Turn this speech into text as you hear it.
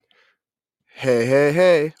Hey, hey,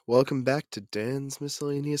 hey, welcome back to Dan's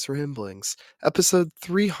Miscellaneous Ramblings, episode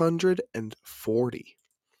 340.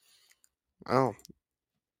 Oh,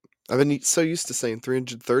 I've been so used to saying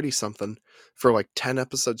 330 something for like 10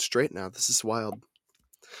 episodes straight now. This is wild.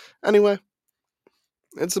 Anyway,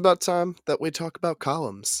 it's about time that we talk about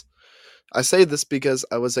columns. I say this because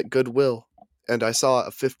I was at Goodwill and I saw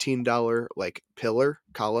a $15 like pillar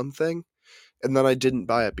column thing, and then I didn't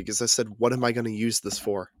buy it because I said, what am I going to use this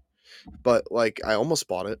for? But like, I almost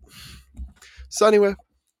bought it. So, anyway.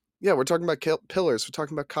 Yeah, we're talking about pillars. We're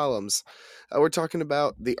talking about columns. We're talking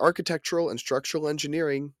about the architectural and structural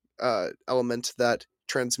engineering element that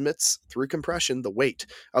transmits through compression the weight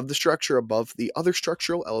of the structure above the other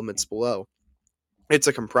structural elements below. It's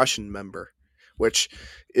a compression member, which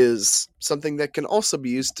is something that can also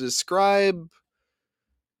be used to describe.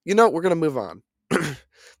 We're going to move on.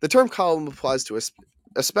 The term column applies to us,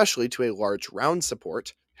 especially to a large round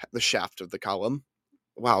support, the shaft of the column.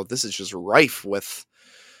 Wow, this is just rife with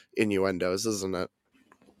innuendos, isn't it?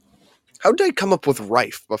 How did I come up with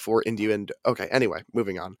rife before innuendo? Okay, anyway,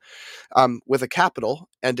 moving on. With a capital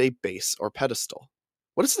and a base or pedestal.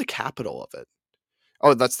 What is the capital of it?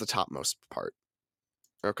 Oh, that's the topmost part.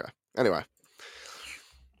 Okay. Anyway,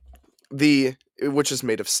 which is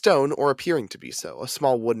made of stone or appearing to be so. A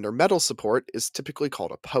small wooden or metal support is typically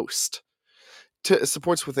called a post.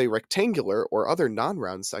 Supports with a rectangular or other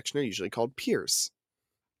non-round section are usually called piers.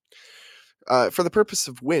 For the purpose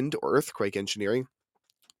of wind or earthquake engineering,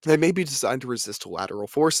 they may be designed to resist lateral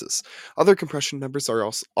forces. Other compression members are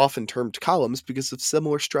also often termed columns because of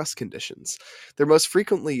similar stress conditions. They're most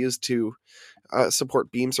frequently used to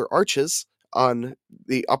support beams or arches on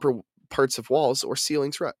the upper parts of walls or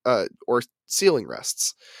ceiling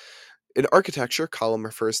rests. In architecture, column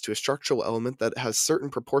refers to a structural element that has certain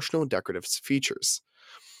proportional decorative features.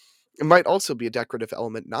 It might also be a decorative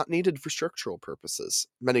element not needed for structural purposes.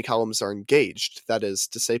 Many columns are engaged, that is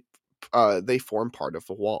to say, they form part of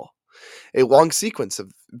a wall. A long sequence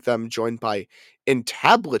of them joined by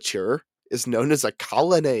entablature is known as a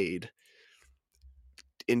colonnade.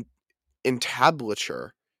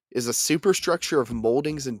 Entablature is a superstructure of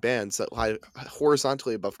moldings and bands that lie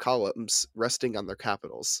horizontally above columns resting on their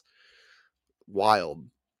capitals. Wild.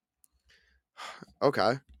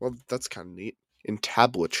 Okay, well, that's kind of neat.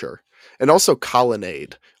 Entablature. And also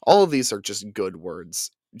colonnade. All of these are just good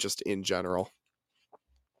words, just in general.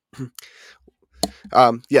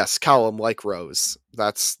 Yes, column like rows.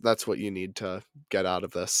 That's what you need to get out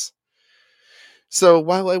of this. So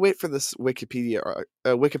while I wait for this Wikipedia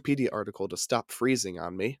article to stop freezing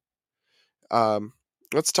on me, um,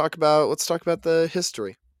 let's talk about the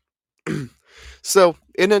history. So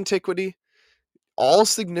in antiquity, all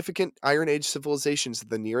significant Iron Age civilizations of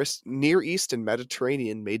the Near East and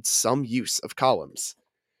Mediterranean made some use of columns.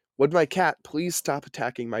 Would my cat please stop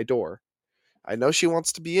attacking my door? I know she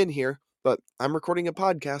wants to be in here, but I'm recording a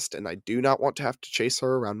podcast and I do not want to have to chase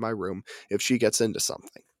her around my room if she gets into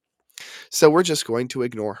something. So we're just going to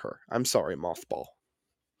ignore her. I'm sorry, Mothball.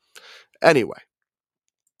 Anyway,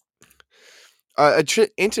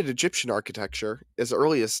 ancient Egyptian architecture as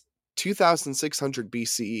early as 2600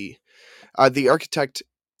 BCE. The architect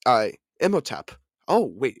uh, Imhotep.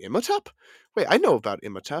 Oh, wait, Imhotep? Wait, I know about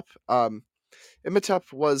Imhotep.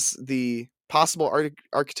 Imhotep was the possible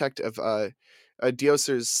architect of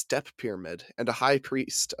Djoser's step pyramid and a high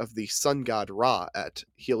priest of the sun god Ra at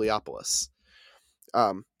Heliopolis.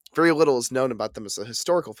 Um, very little is known about them as a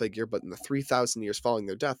historical figure, but in the 3,000 years following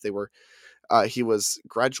their death, he was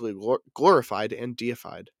gradually glorified and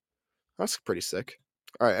deified. That's pretty sick.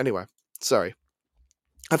 All right, anyway, sorry.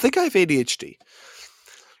 I think I have ADHD.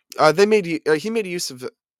 He made use of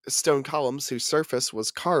stone columns whose surface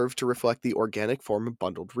was carved to reflect the organic form of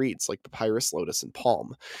bundled reeds like papyrus, lotus, and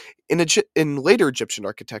palm. In later Egyptian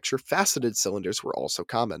architecture, faceted cylinders were also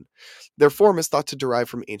common. Their form is thought to derive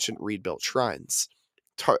from ancient reed-built shrines.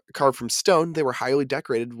 Carved from stone, they were highly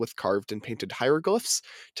decorated with carved and painted hieroglyphs,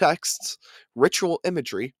 texts, ritual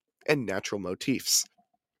imagery, and natural motifs.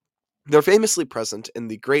 They're famously present in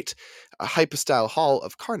the great hypostyle hall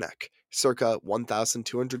of Karnak, circa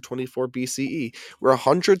 1224 BCE, where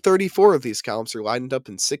 134 of these columns are lined up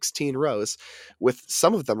in 16 rows, with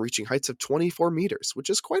some of them reaching heights of 24 meters, which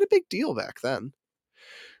is quite a big deal back then.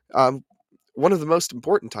 One of the most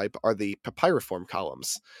important type are the papyriform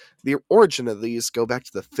columns. The origin of these go back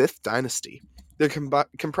to the 5th dynasty. They're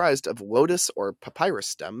comprised of lotus or papyrus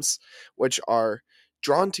stems, which are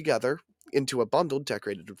drawn together into a bundle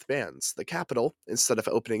decorated with bands. The capital, instead of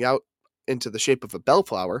opening out into the shape of a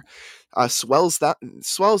bellflower, swells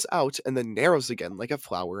out and then narrows again like a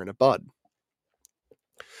flower in a bud.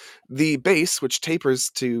 The base, which tapers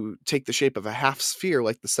to take the shape of a half sphere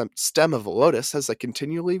like the stem of a lotus, has a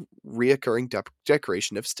continually reoccurring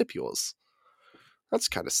decoration of stipules. That's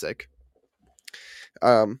kind of sick.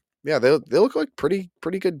 Yeah, they look like pretty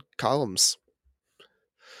good columns.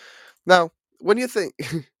 Now, when you think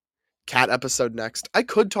cat episode next, I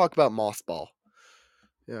could talk about mothball.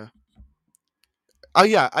 Yeah. Oh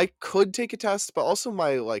yeah, I could take a test, but also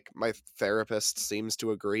my therapist seems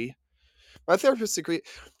to agree. My therapist agree.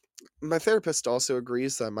 My therapist also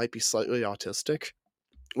agrees that I might be slightly autistic,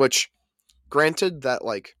 which, granted that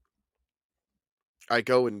like I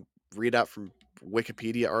go and read out from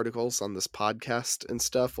Wikipedia articles on this podcast and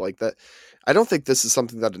stuff like that. I don't think this is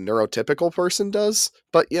something that a neurotypical person does,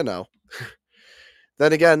 but you know.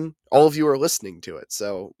 Then again, all of you are listening to it,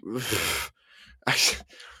 so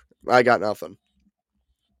I got nothing.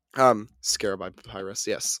 Scarabide Papyrus,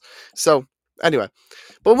 yes. So, anyway,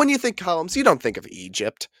 but when you think columns, you don't think of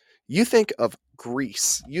Egypt. You think of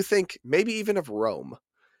Greece. You think maybe even of Rome.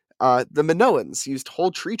 The Minoans used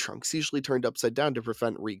whole tree trunks, usually turned upside down to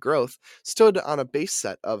prevent regrowth, stood on a base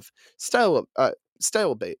set of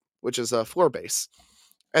stylobate, which is a floor base,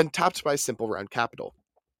 and topped by a simple round capital.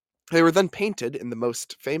 They were then painted in the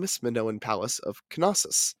most famous Minoan palace of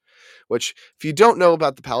Knossos, which, if you don't know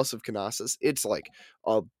about the Palace of Knossos, it's like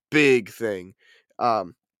a big thing.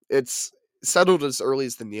 It's settled as early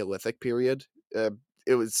as the Neolithic period.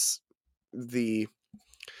 It was the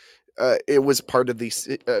it was part of the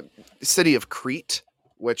city of Crete,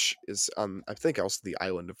 which is I think also the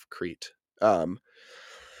island of Crete.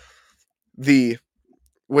 The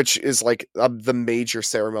which is like the major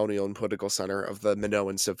ceremonial and political center of the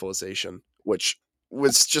Minoan civilization, which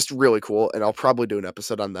was just really cool. And I'll probably do an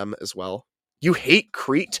episode on them as well. You hate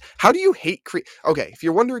Crete? How do you hate Crete? Okay, if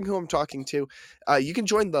you're wondering who I'm talking to, you can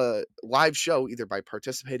join the live show either by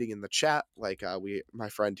participating in the chat, like my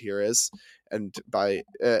friend here is, and by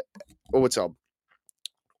what's up,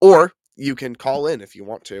 or you can call in if you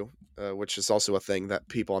want to, which is also a thing that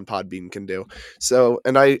people on Podbean can do. So,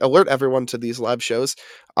 and I alert everyone to these live shows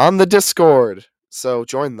on the Discord. So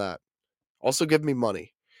join that. Also give me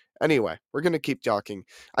money. Anyway, we're gonna keep talking.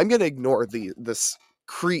 I'm gonna ignore this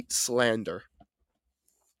Crete slander.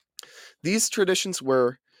 These traditions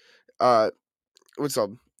were what's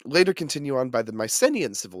up, later continue on by the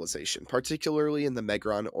Mycenaean civilization, particularly in the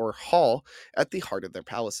Megron or hall at the heart of their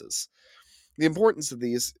palaces. The importance of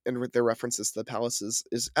these and their references to the palaces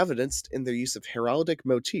is evidenced in their use of heraldic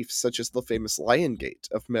motifs, such as the famous Lion Gate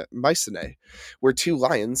of Mycenae, where two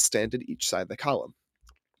lions stand at each side of the column.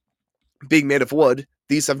 Being made of wood,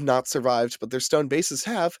 these have not survived, but their stone bases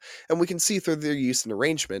have, and we can see through their use and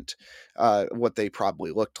arrangement what they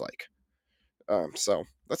probably looked like. So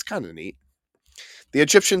that's kind of neat. The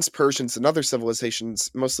Egyptians, Persians, and other civilizations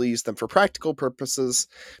mostly used them for practical purposes,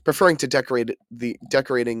 preferring to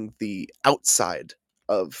decorating the outside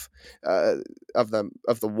of the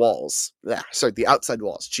walls. The outside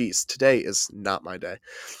walls. Jeez, today is not my day.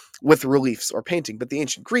 With reliefs or painting, but the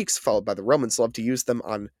ancient Greeks, followed by the Romans, loved to use them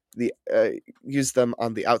on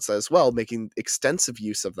the outside as well, making extensive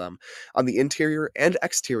use of them on the interior and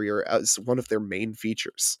exterior as one of their main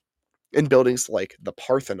features. In buildings like the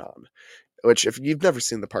Parthenon, which, if you've never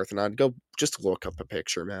seen the Parthenon, go just look up a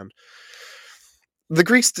picture, man. The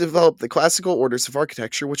Greeks developed the classical orders of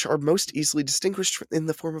architecture, which are most easily distinguished in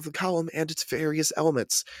the form of the column and its various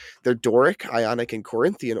elements. Their Doric, Ionic, and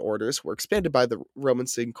Corinthian orders were expanded by the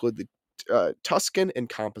Romans to include the Tuscan and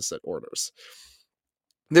Composite orders.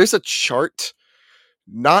 There's a chart,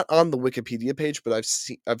 not on the Wikipedia page, but I've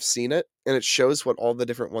seen it, and it shows what all the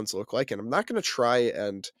different ones look like. And I'm not going to try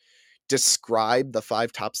and describe the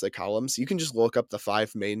 5 tops of the columns. You can just look up the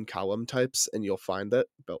 5 main column types and you'll find it.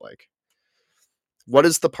 But like, what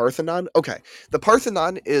is the Parthenon? Okay, the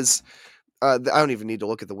Parthenon is I don't even need to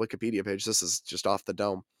look at the Wikipedia page. This is just off the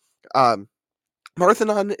dome.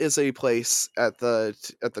 Parthenon is a place at the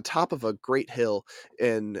top of a great hill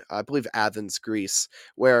in, I believe, Athens, Greece,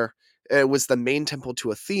 where it was the main temple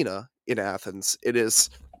to Athena in Athens. It is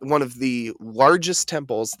one of the largest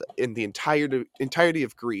temples in the entirety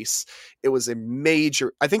of Greece. It was a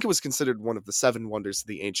major, I think it was considered one of the 7 wonders of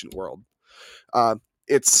the ancient world.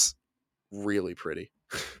 It's really pretty.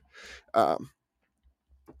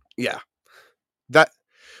 Yeah. That,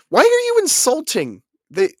 why are you insulting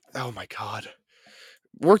oh my god.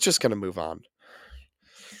 We're just going to move on.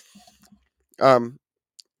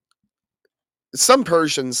 Some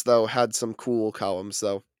Persians, though, had some cool columns,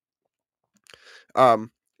 though.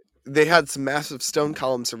 they had some massive stone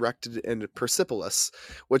columns erected in Persepolis,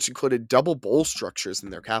 which included double bowl structures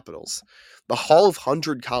in their capitals. The Hall of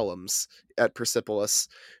 100 Columns at Persepolis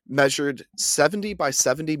measured 70 by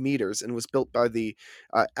 70 meters and was built by the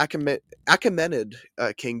Achaemenid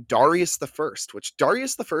king Darius the First, which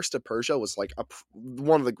Darius the First of Persia was like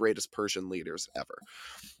one of the greatest Persian leaders ever.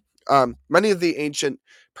 Many of the ancient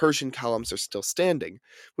Persian columns are still standing,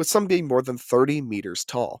 with some being more than 30 meters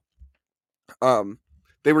tall.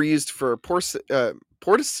 They were used for porticos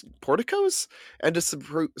and to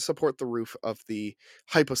support the roof of the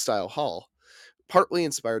hypostyle hall, partly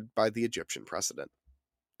inspired by the Egyptian precedent.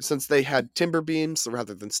 Since they had timber beams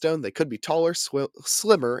rather than stone, they could be taller,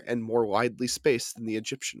 slimmer, and more widely spaced than the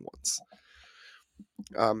Egyptian ones.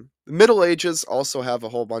 The Middle Ages also have a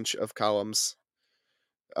whole bunch of columns.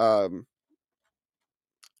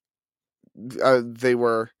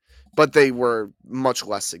 They were much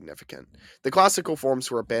less significant. The classical forms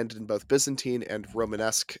were abandoned in both Byzantine and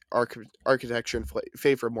Romanesque architecture in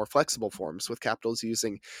favor of more flexible forms, with capitals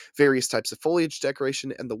using various types of foliage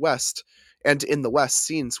decoration, and in the West,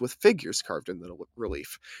 scenes with figures carved in the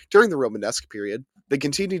relief. During the Romanesque period, they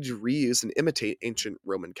continued to reuse and imitate ancient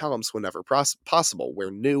Roman columns whenever possible, where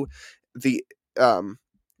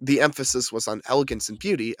the emphasis was on elegance and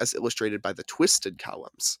beauty, as illustrated by the twisted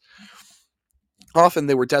columns. Often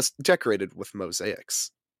they were decorated with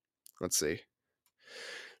mosaics. Let's see.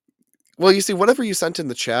 Well, you see, whatever you sent in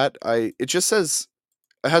the chat, it just says,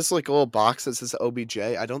 it has like a little box that says OBJ.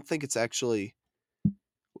 I don't think it's actually.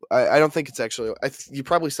 I don't think it's actually. You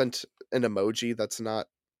probably sent an emoji that's not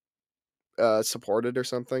supported or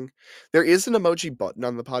something. There is an emoji button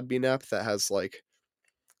on the Podbean app that has like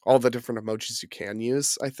all the different emojis you can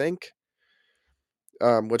use, I think.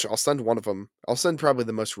 Which I'll send one of them. I'll send probably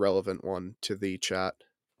the most relevant one to the chat.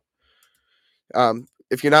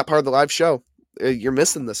 If you're not part of the live show, you're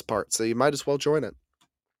missing this part, so you might as well join it.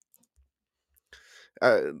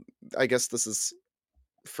 I guess this is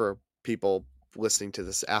for people listening to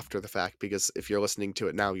this after the fact, because if you're listening to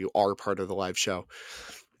it now, you are part of the live show.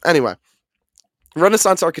 Anyway,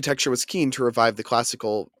 Renaissance architecture was keen to revive the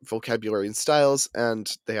classical vocabulary and styles,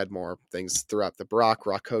 and they had more things throughout the Baroque,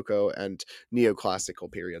 Rococo, and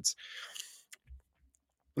Neoclassical periods.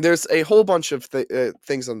 There's a whole bunch of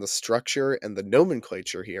things on the structure and the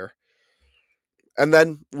nomenclature here. And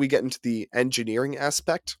then we get into the engineering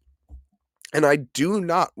aspect. And I do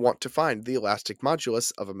not want to find the elastic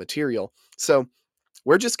modulus of a material, so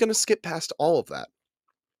we're just going to skip past all of that.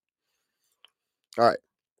 All right.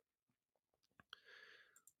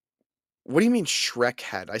 What do you mean Shrek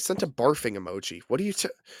head? I sent a barfing emoji. What do you...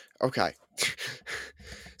 Okay.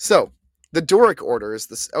 So, the Doric order is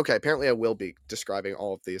this... Okay, apparently I will be describing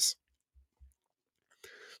all of these.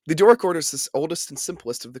 The Doric order is the oldest and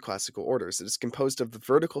simplest of the classical orders. It is composed of the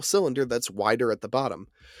vertical cylinder that's wider at the bottom.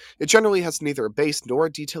 It generally has neither a base nor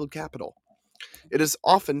a detailed capital. It is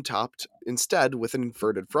often topped instead with an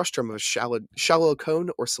inverted frustum of a shallow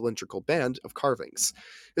cone or cylindrical band of carvings.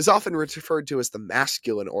 It is often referred to as the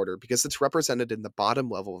masculine order because it's represented in the bottom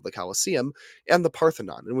level of the Colosseum and the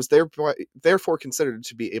Parthenon, and was therefore considered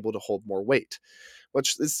to be able to hold more weight,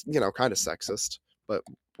 which is, kind of sexist, but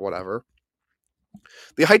whatever.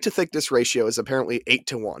 The height to thickness ratio is apparently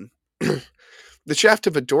 8-1. The shaft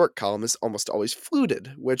of a Doric column is almost always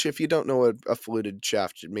fluted, which, if you don't know what a fluted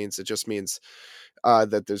shaft means, it just means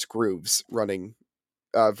that there's grooves running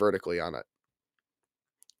vertically on it.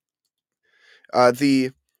 The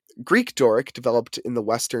Greek Doric, developed in the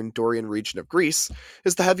western Dorian region of Greece,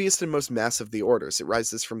 is the heaviest and most massive of the orders. It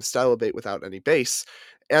rises from stylobate without any base,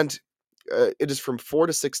 and it is from 4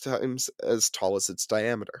 to 6 times as tall as its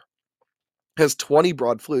diameter. It has 20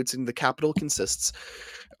 broad flutes, and the capital consists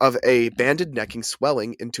of a banded necking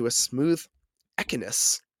swelling into a smooth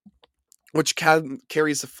echinus, which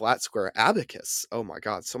carries a flat square abacus. Oh my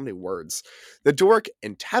god, so many words. The Doric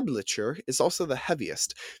entablature is also the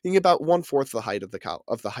heaviest, being about 1/4 the height of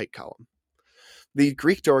the height column. The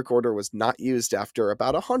Greek Doric order was not used after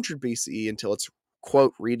about 100 BCE until its,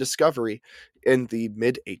 quote, rediscovery in the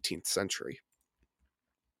mid-18th century.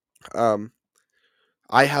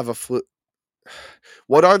 I have a flute.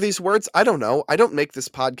 What are these words? I don't know. I don't make this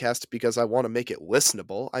podcast because I want to make it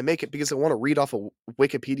listenable. I make it because I want to read off a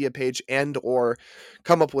Wikipedia page and or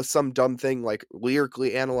come up with some dumb thing like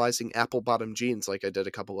lyrically analyzing apple bottom jeans like I did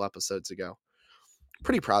a couple episodes ago.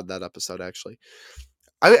 Pretty proud of that episode, actually.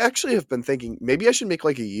 I actually have been thinking maybe I should make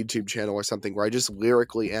like a YouTube channel or something where I just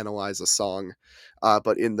lyrically analyze a song,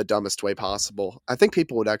 but in the dumbest way possible. I think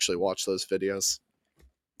people would actually watch those videos.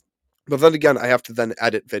 But then again, I have to then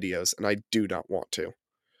edit videos, and I do not want to.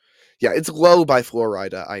 Yeah, it's Low by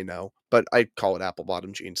Florida, I know. but I call it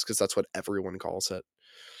apple-bottom jeans because that's what everyone calls it.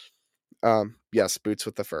 Yes, boots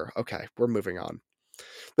with the fur. Okay, we're moving on.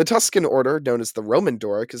 The Tuscan order, known as the Roman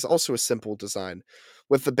Doric, is also a simple design,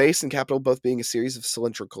 with the base and capital both being a series of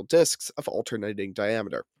cylindrical discs of alternating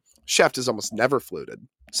diameter. Shaft is almost never fluted,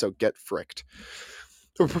 so get fricked.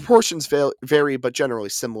 The proportions vary, but generally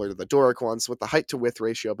similar to the Doric ones, with the height to width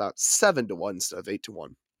ratio about 7 to 1 instead of 8 to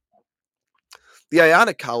 1. The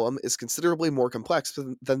Ionic column is considerably more complex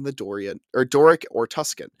than the Doric or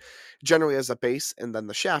Tuscan. It generally has a base, and then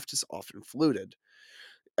the shaft is often fluted,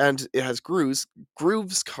 and it has grooves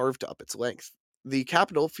carved up its length. The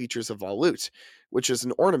capital features a volute, which is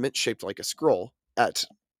an ornament shaped like a scroll at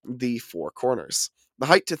the four corners. The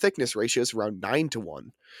height to thickness ratio is around 9 to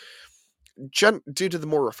 1. Due to the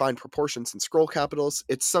more refined proportions in scroll capitals,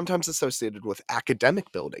 it's sometimes associated with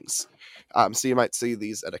academic buildings. So you might see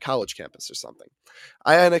these at a college campus or something.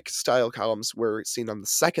 Ionic style columns were seen on the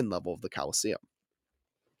second level of the Colosseum.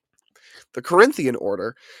 The Corinthian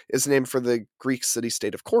order is named for the Greek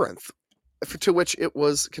city-state of Corinth, to which it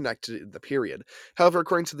was connected in the period. However,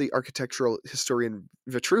 according to the architectural historian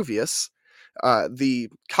Vitruvius, the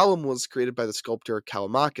column was created by the sculptor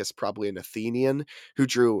Callimachus, probably an Athenian, who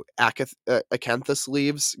drew acanthus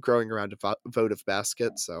leaves growing around a votive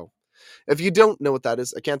basket. So, if you don't know what that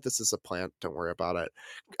is, acanthus is a plant. Don't worry about it.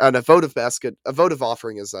 And a votive basket, a votive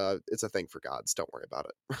offering is it's a thing for gods. Don't worry about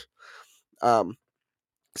it.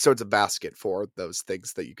 So it's a basket for those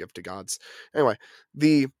things that you give to gods. Anyway,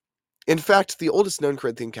 in fact, the oldest known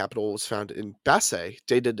Corinthian capital was found in Basae,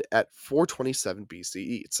 dated at 427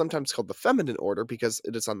 BCE. It's sometimes called the feminine order because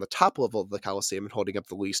it is on the top level of the Colosseum and holding up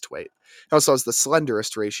the least weight. It also has the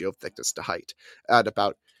slenderest ratio of thickness to height, at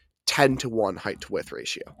about 10 to 1 height to width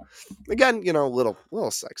ratio. Again, a little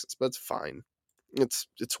sexist, but it's fine. It's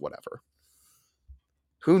whatever.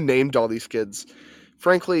 Who named all these kids?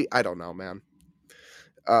 Frankly, I don't know, man.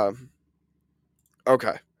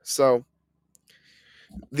 Okay, so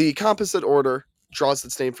the composite order draws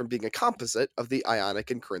its name from being a composite of the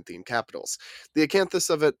Ionic and Corinthian capitals. The acanthus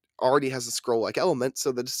of it already has a scroll-like element,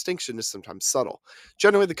 so the distinction is sometimes subtle.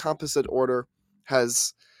 Generally, the composite order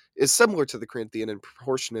is similar to the Corinthian in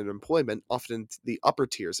proportion and employment, often in the upper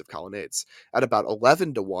tiers of colonnades, at about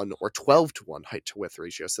 11 to 1 or 12 to 1 height to width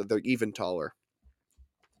ratio, so they're even taller.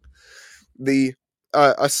 Then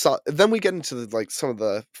we get into some of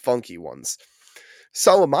the funky ones.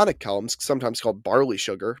 Solomonic columns, sometimes called barley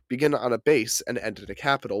sugar, begin on a base and end in a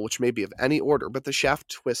capital, which may be of any order, but the shaft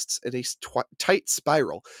twists in a tight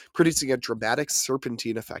spiral, producing a dramatic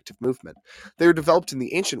serpentine effect of movement. They were developed in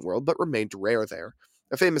the ancient world, but remained rare there.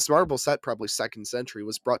 A famous marble set, probably 2nd century,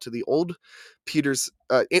 was brought to the Old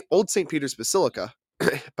St. Peter's Basilica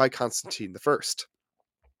by Constantine I,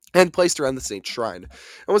 and placed around the saint's shrine,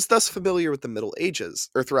 and was thus familiar with the Middle Ages,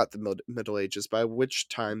 or throughout the Middle Ages, by which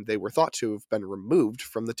time they were thought to have been removed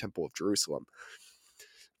from the Temple of Jerusalem.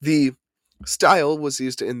 The style was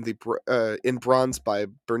used in bronze by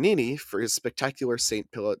Bernini for his spectacular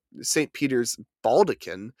St. Peter's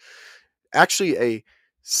baldachin, actually a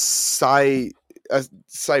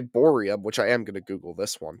ciborium, which I am going to Google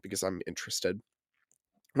this one because I'm interested,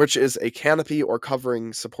 which is a canopy or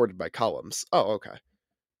covering supported by columns. Oh, okay.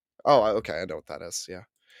 Oh, okay, I know what that is, yeah.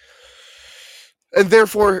 And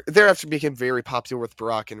therefore, thereafter became very popular with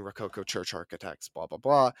Baroque and Rococo church architects, blah, blah,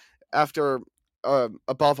 blah,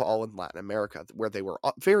 above all in Latin America, where they were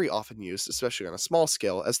very often used, especially on a small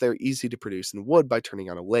scale, as they're easy to produce in wood by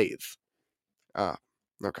turning on a lathe.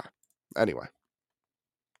 Okay. Anyway.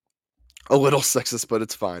 A little sexist, but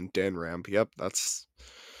it's fine. Dan Ramp, yep, that's...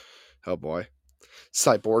 Oh boy.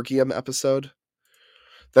 Cyborgium episode?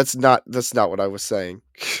 That's not what I was saying.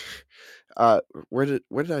 Where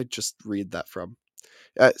did I just read that from?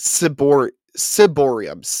 Ciborium,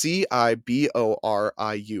 Ciborium.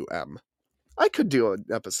 I could do an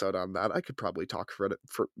episode on that. I could probably talk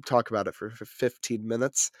about it for 15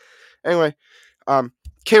 minutes. Anyway,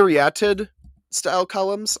 caryatid style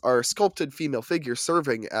columns are sculpted female figures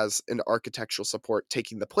serving as an architectural support,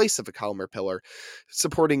 taking the place of a column or pillar,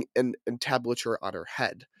 supporting an entablature on her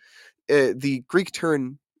head. The Greek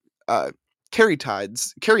term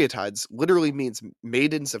caryatides literally means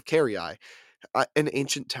maidens of Carii, an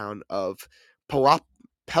ancient town of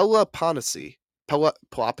Peloponnesus.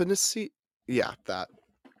 Yeah, that.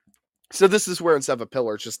 So this is where instead of a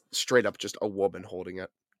pillar, it's just straight up just a woman holding it.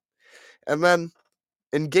 And then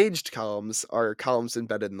engaged columns are columns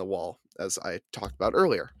embedded in the wall, as I talked about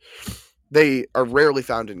earlier. They are rarely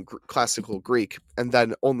found in classical Greek, and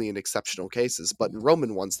then only in exceptional cases, but in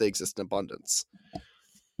Roman ones they exist in abundance.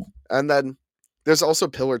 And then There's also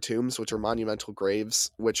pillar tombs, which are monumental graves,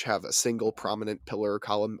 which have a single prominent pillar or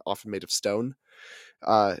column, often made of stone,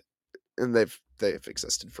 uh, and they've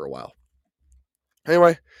existed for a while.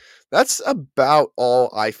 Anyway, that's about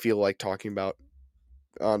all I feel like talking about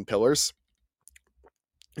on pillars.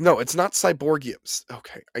 No, it's not Cyborgiums.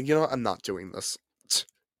 Okay, you know what? I'm not doing this.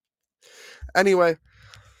 Anyway,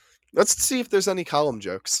 let's see if there's any column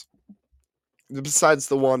jokes besides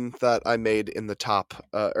the one that I made in the top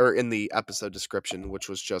or in the episode description, which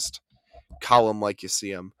was just column like you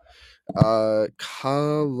see them.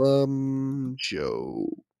 Column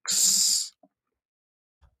jokes.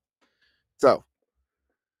 So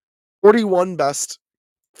 41 best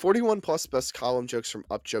 41 plus best column jokes from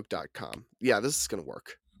upjoke.com. Yeah, this is gonna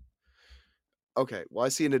work. Okay, well I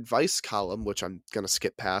see an advice column, which I'm gonna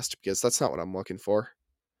skip past because that's not what I'm looking for.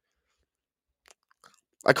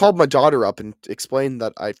 I called my daughter up and explained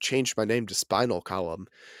that I've changed my name to Spinal Column.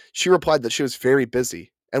 She replied that she was very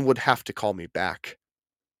busy and would have to call me back.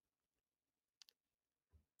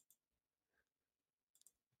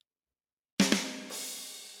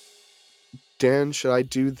 Dan, should I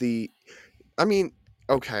do the I mean,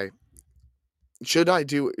 okay. Should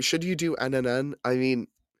you do NNN? I mean,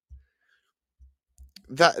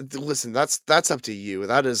 that listen, that's up to you.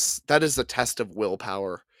 That is a test of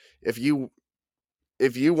willpower. If you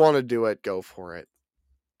want to do it, go for it.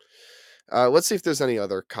 Let's see if there's any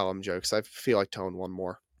other column jokes. I feel like telling one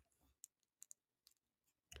more.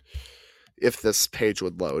 If this page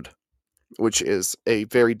would load, which is a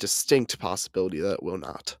very distinct possibility that it will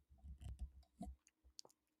not.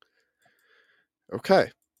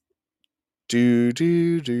 Okay. Do.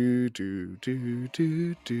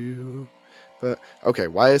 But okay,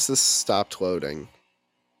 why is this stopped loading?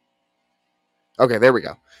 Okay, there we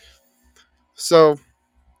go. So,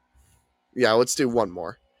 yeah, let's do one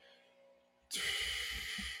more.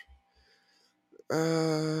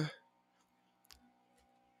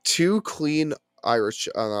 Two clean Irish.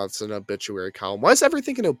 Oh, no, it's an obituary column. Why is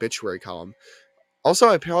everything an obituary column? Also,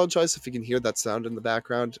 I apologize if you can hear that sound in the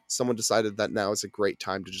background. Someone decided that now is a great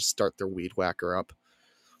time to just start their weed whacker up.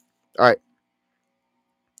 All right.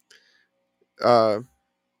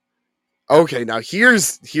 Okay, now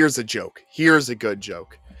here's a joke. Here's a good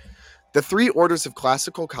joke. The three orders of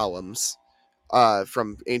classical columns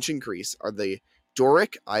from ancient Greece are the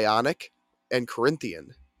Doric, Ionic, and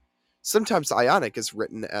Corinthian. Sometimes Ionic is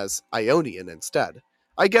written as Ionian instead.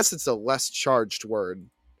 I guess it's a less charged word.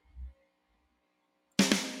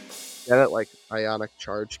 Get it? Like Ionic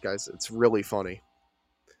charge, guys. It's really funny.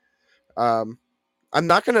 Um, I'm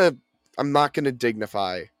not gonna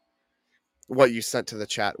dignify what you sent to the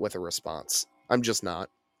chat with a response. I'm just not.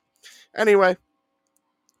 Anyway,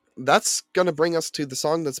 that's gonna bring us to the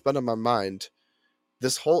song that's been on my mind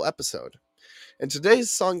this whole episode. And today's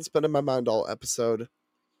song that's been in my mind all episode,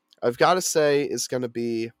 I've got to say, is gonna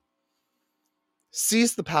be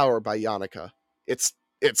 "Seize the Power" by Yannicka.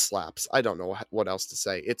 It slaps. I don't know what else to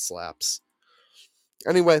say. It slaps.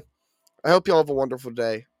 Anyway, I hope you all have a wonderful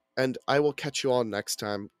day, and I will catch you all next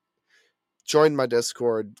time. Join my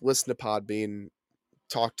Discord, listen to Podbean,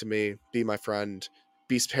 talk to me, be my friend,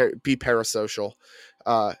 be parasocial.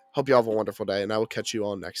 Hope you all have a wonderful day, and I will catch you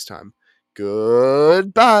all next time.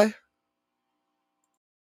 Goodbye.